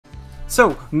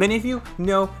So, many of you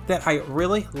know that I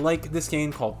really like this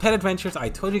game called Pet Adventures. I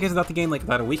told you guys about the game like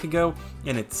about a week ago,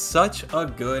 and it's such a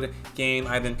good game.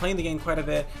 I've been playing the game quite a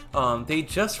bit. They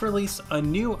just released a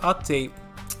new update,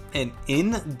 and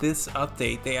in this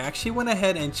update, they actually went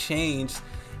ahead and changed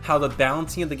how the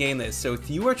balancing of the game is. So if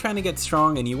you were trying to get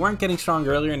strong and you weren't getting strong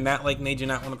earlier and that like made you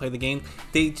not want to play the game,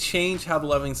 they changed how the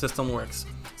leveling system works.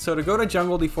 So to go to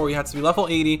Jungle before you had to be level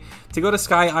 80, to go to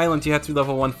Sky Island you had to be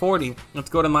level 140, and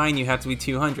to go to Mine you had to be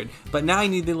 200. But now you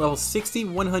need to be level 60,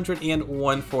 100, and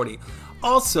 140.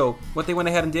 Also, what they went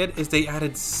ahead and did is they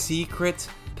added secret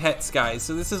pets, guys.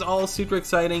 So this is all super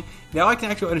exciting. Now I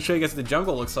can actually go ahead and show you guys what the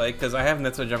jungle looks like, because I haven't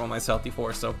been to a jungle myself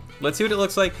before. So let's see what it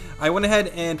looks like. I went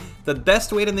ahead, and the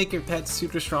best way to make your pets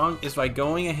super strong is by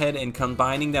going ahead and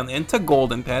combining them into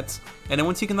golden pets. And then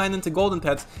once you combine them into golden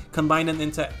pets, combine them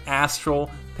into astral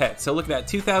pets. So look at that,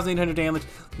 2,800 damage.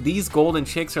 These golden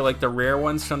chicks are like the rare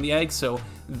ones from the eggs, so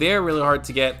they're really hard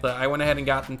to get, but I went ahead and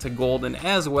got them to golden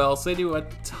as well, so they do a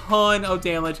ton of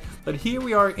damage. But here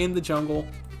we are in the jungle.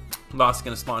 Boss is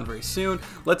going to spawn very soon.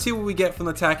 Let's see what we get from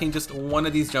attacking just one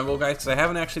of these jungle guys, because I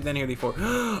haven't actually been here before.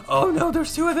 Oh no,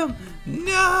 there's two of them.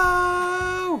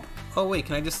 No! Oh wait,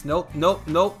 can I just... Nope.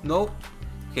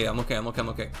 Okay, I'm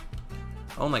okay.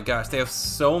 Oh my gosh, they have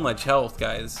so much health,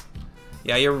 guys.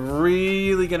 Yeah, you're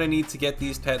really going to need to get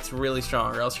these pets really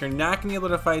strong, or else you're not going to be able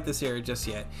to fight this area just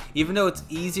yet. Even though it's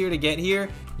easier to get here,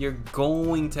 you're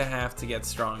going to have to get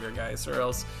stronger, guys, or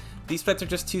else these pets are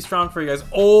just too strong for you guys.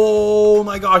 Oh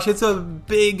my gosh, it's a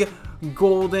big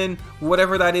golden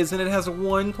whatever that is, and it has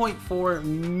 1.4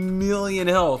 million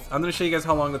health. I'm going to show you guys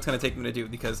how long that's going to take me to do,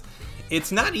 because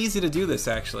it's not easy to do this,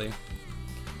 actually.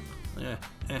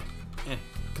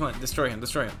 Come on, destroy him.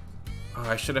 Oh,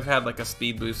 I should have had like a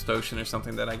speed boost potion or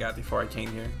something that I got before I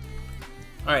came here.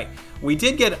 Alright, we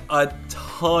did get a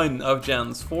ton of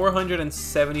gems,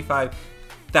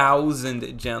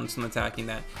 475,000 gems from attacking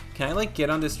that. Can I like get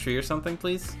on this tree or something,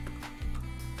 please?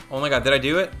 Oh my god, did I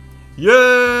do it?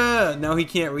 Yeah! Now he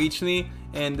can't reach me,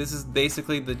 and this is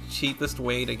basically the cheapest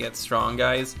way to get strong,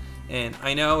 guys. And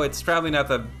I know it's probably not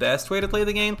the best way to play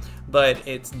the game, but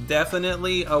it's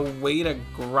definitely a way to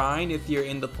grind if you're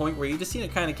in the point where you just need to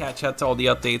kind of catch up to all the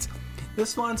updates.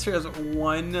 This monster has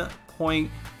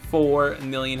 1.4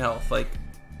 million health. Like,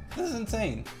 this is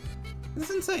insane. This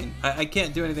is insane. I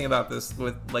can't do anything about this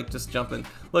with like just jumping.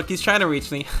 Look, he's trying to reach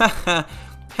me. I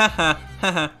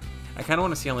kind of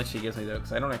want to see how much he gives me though,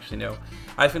 because I don't actually know.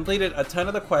 I've completed a ton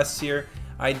of the quests here.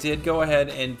 I did go ahead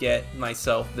and get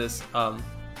myself this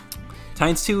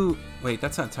times 2, wait,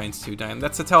 that's not times 2 diamond,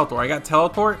 that's a teleport. I got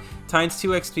teleport, times 2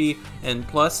 XP, and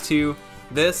plus 2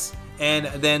 this, and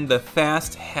then the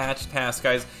fast hatch pass,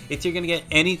 guys. If you're gonna get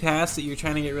any pass that you're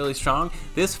trying to get really strong,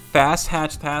 this fast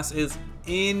hatch pass is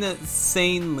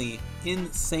insanely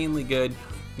good.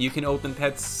 You can open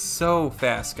pets so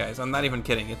fast, guys. I'm not even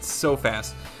kidding, it's so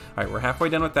fast. All right, we're halfway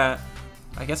done with that.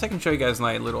 I guess I can show you guys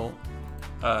my little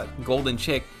golden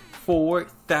chick.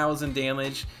 4,000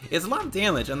 damage. It's a lot of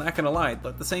damage, I'm not gonna lie, but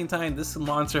at the same time this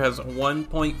monster has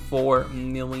 1.4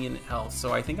 million health,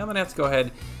 so I think I'm gonna have to go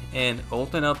ahead and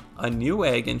open up a new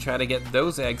egg and try to get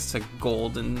those eggs to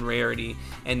golden rarity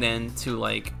and then to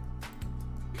like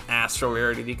astral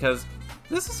rarity, because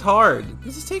this is hard.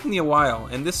 This is taking me a while,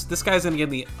 and this guy's gonna give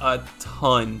me a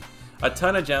ton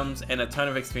of gems and a ton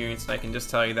of experience, and I can just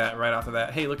tell you that right off of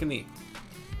that. Hey, look at me.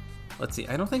 Let's see,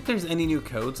 I don't think there's any new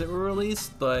codes that were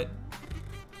released, but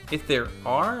if there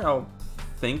are, I'll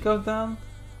think of them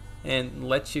and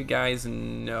let you guys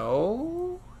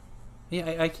know.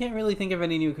 Yeah, I can't really think of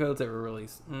any new codes that were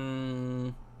released.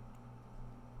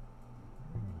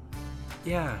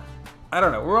 Yeah, I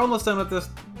don't know. We're almost done with this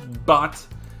bot,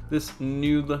 this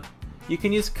noob. You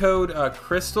can use code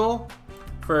Crystal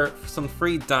for some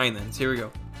free diamonds. Here we go.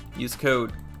 Use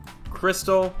code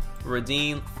Crystal.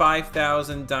 Redeem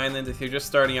 5,000 diamonds. If you're just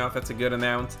starting off, that's a good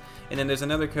amount. And then there's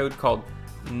another code called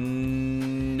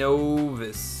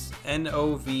Novus,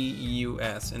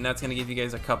 N-O-V-U-S, and that's going to give you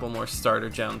guys a couple more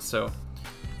starter gems. So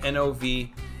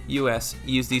N-O-V-U-S,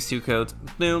 use these two codes,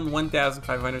 boom,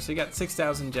 1,500. So you got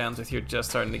 6,000 gems if you're just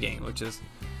starting the game, which is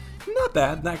not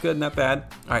bad, not good, not bad.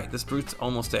 Alright, this brute's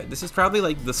almost dead. This is probably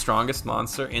like the strongest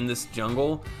monster in this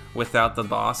jungle without the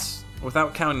boss,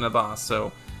 without counting the boss.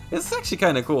 So this is actually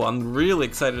kind of cool. I'm really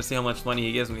excited to see how much money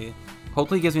he gives me.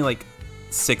 Hopefully he gives me like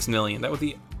 6 million. That would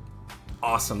be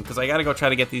awesome, because I gotta go try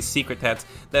to get these secret pets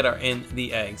that are in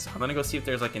the eggs. I'm gonna go see if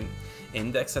there's like an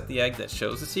index at the egg that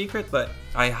shows the secret, but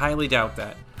I highly doubt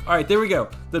that. Alright, there we go.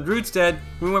 The brute's dead.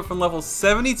 We went from level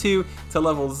 72 to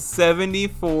level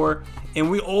 74, and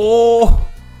we...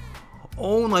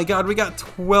 Oh my god, we got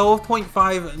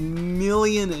 12.5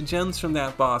 million gems from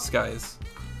that boss, guys.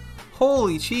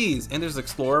 Holy cheese. And there's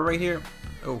Explorer right here.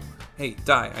 Oh, hey,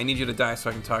 die. I need you to die so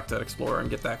I can talk to that Explorer and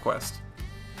get that quest.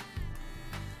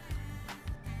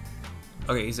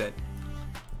 Okay, he's dead.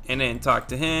 And then talk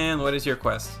to him. What is your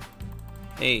quest?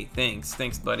 Hey, thanks.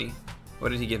 Thanks, buddy. What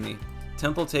did he give me?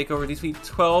 Temple takeover. Defeat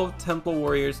 12 Temple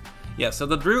Warriors. Yeah, so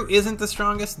the Brute isn't the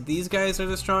strongest. These guys are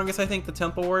the strongest, I think, the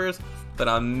Temple Warriors. But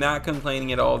I'm not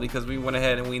complaining at all because we went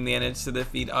ahead and we managed to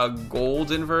defeat a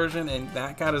golden version. And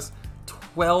that got us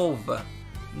 12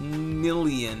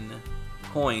 million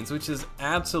coins, which is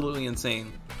absolutely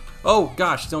insane. Oh,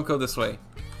 gosh, don't go this way.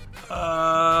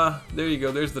 There you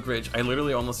go. There's the bridge. I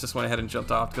literally almost just went ahead and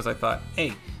jumped off because I thought,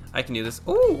 hey, I can do this.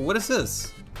 Oh, what is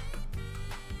this?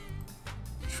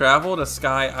 Travel to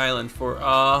Sky Island for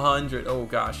 100. Oh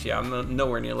gosh, yeah, I'm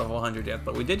nowhere near level 100 yet,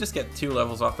 but we did just get 2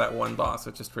 levels off that one boss,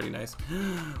 which is pretty nice.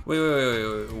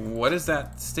 Wait. What is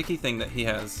that sticky thing that he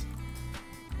has?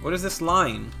 What is this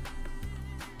line?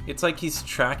 It's like he's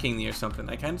tracking me or something.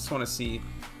 I kind of just want to see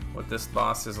what this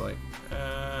boss is like.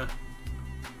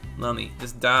 Lummy,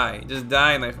 just die. Just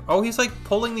die. And oh, he's like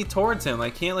pulling me towards him. I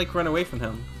can't like run away from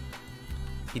him.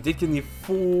 He did give me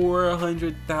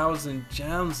 400,000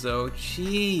 gems though.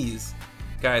 Jeez.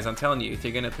 Guys, I'm telling you, if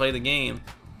you're going to play the game,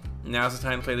 now's the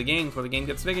time to play the game before the game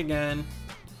gets big again.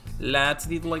 Lots of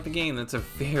people like the game. It's a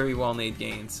very well-made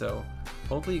game, so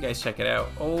hopefully you guys check it out.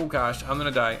 Oh gosh, I'm going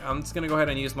to die. I'm just going to go ahead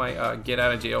and use my get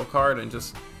out of jail card and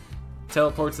just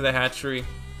teleport to the hatchery.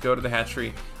 Go to the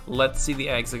hatchery. Let's see the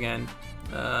eggs again.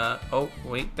 Oh,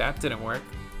 wait, that didn't work.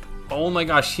 Oh my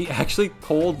gosh, he actually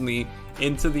pulled me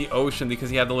into the ocean because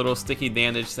he had the little sticky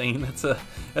bandage thing. That's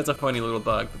a funny little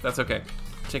bug, but that's okay.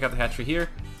 Check out the hatchery here.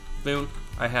 Boom.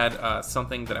 I had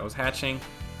something that I was hatching.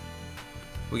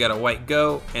 We got a white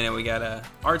goat, and then we got a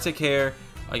Arctic hare.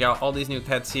 I got all these new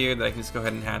pets here that I can just go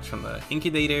ahead and hatch from the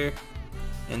incubator.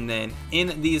 And then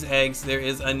in these eggs, there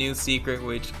is a new secret,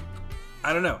 which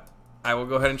I don't know. I will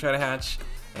go ahead and try to hatch.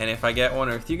 And if I get one,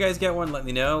 or if you guys get one, let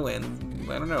me know. And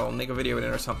I don't know, I'll make a video with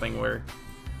it or something where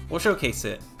we'll showcase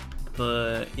it.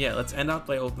 But yeah, let's end up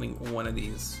by opening one of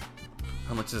these.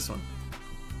 How much is this one?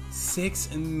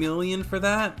 6 million for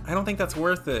that? I don't think that's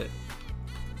worth it.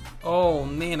 Oh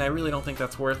man, I really don't think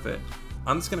that's worth it.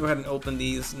 I'm just gonna go ahead and open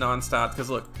these non-stop because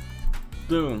look,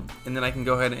 boom, and then I can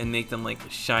go ahead and make them like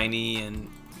shiny and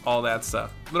all that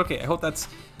stuff. But okay, I hope that's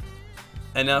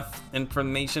enough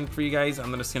information for you guys.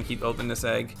 I'm just gonna keep opening this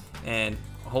egg and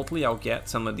hopefully I'll get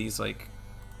some of these like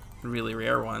really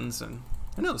rare ones. And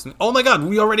who knows? Oh my god,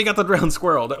 we already got the ground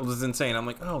squirrel. That was insane. I'm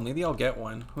like, oh, maybe I'll get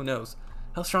one. Who knows?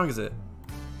 How strong is it?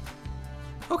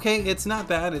 Okay, it's not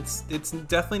bad. It's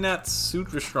definitely not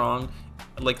super strong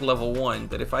like level 1,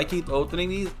 but if I keep opening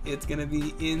these, it's gonna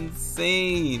be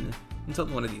insane. Let's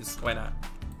open one of these. Why not?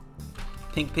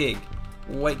 Pink pig,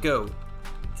 white goat,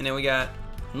 and then we got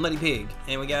muddy pig,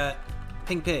 and we got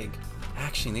pink pig.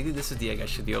 Actually, maybe this is the egg I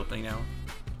should be opening now.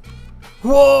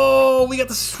 Whoa! We got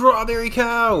the strawberry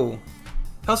cow!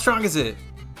 How strong is it?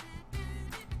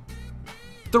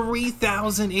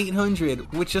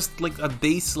 3,800 with just like a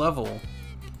base level.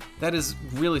 That is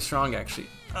really strong, actually.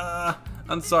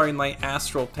 I'm sorry, my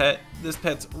astral pet. This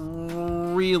pet's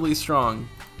really strong.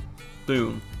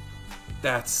 Boom.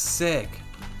 That's sick.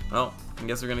 Well, I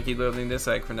guess we're gonna keep opening this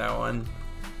egg from now on.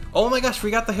 Oh my gosh,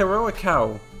 we got the heroic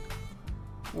cow.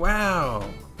 Wow.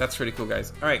 That's pretty cool,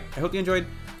 guys. Alright, I hope you enjoyed.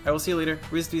 I will see you later.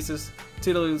 Reese's Pieces.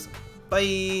 Toodaloos.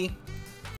 Bye.